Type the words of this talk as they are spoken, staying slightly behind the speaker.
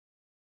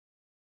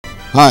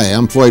Hi,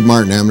 I'm Floyd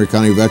Martin, Amador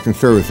County Veteran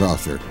Service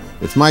Officer.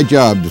 It's my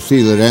job to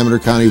see that Amador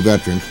County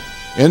veterans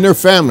and their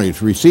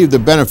families receive the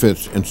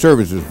benefits and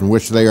services in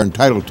which they are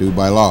entitled to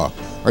by law.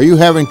 Are you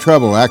having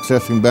trouble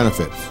accessing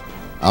benefits?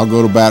 I'll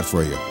go to bat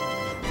for you.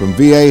 From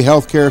VA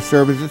healthcare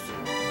services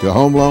to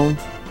home loans,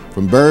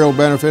 from burial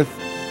benefits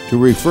to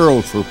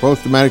referrals for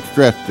post-traumatic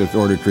stress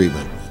disorder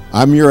treatment,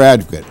 I'm your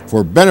advocate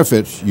for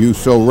benefits you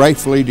so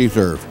rightfully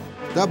deserve.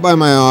 Stop by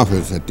my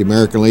office at the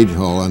American Legion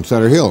Hall on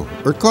Sutter Hill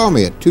or call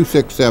me at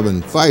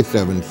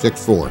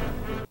 267-5764.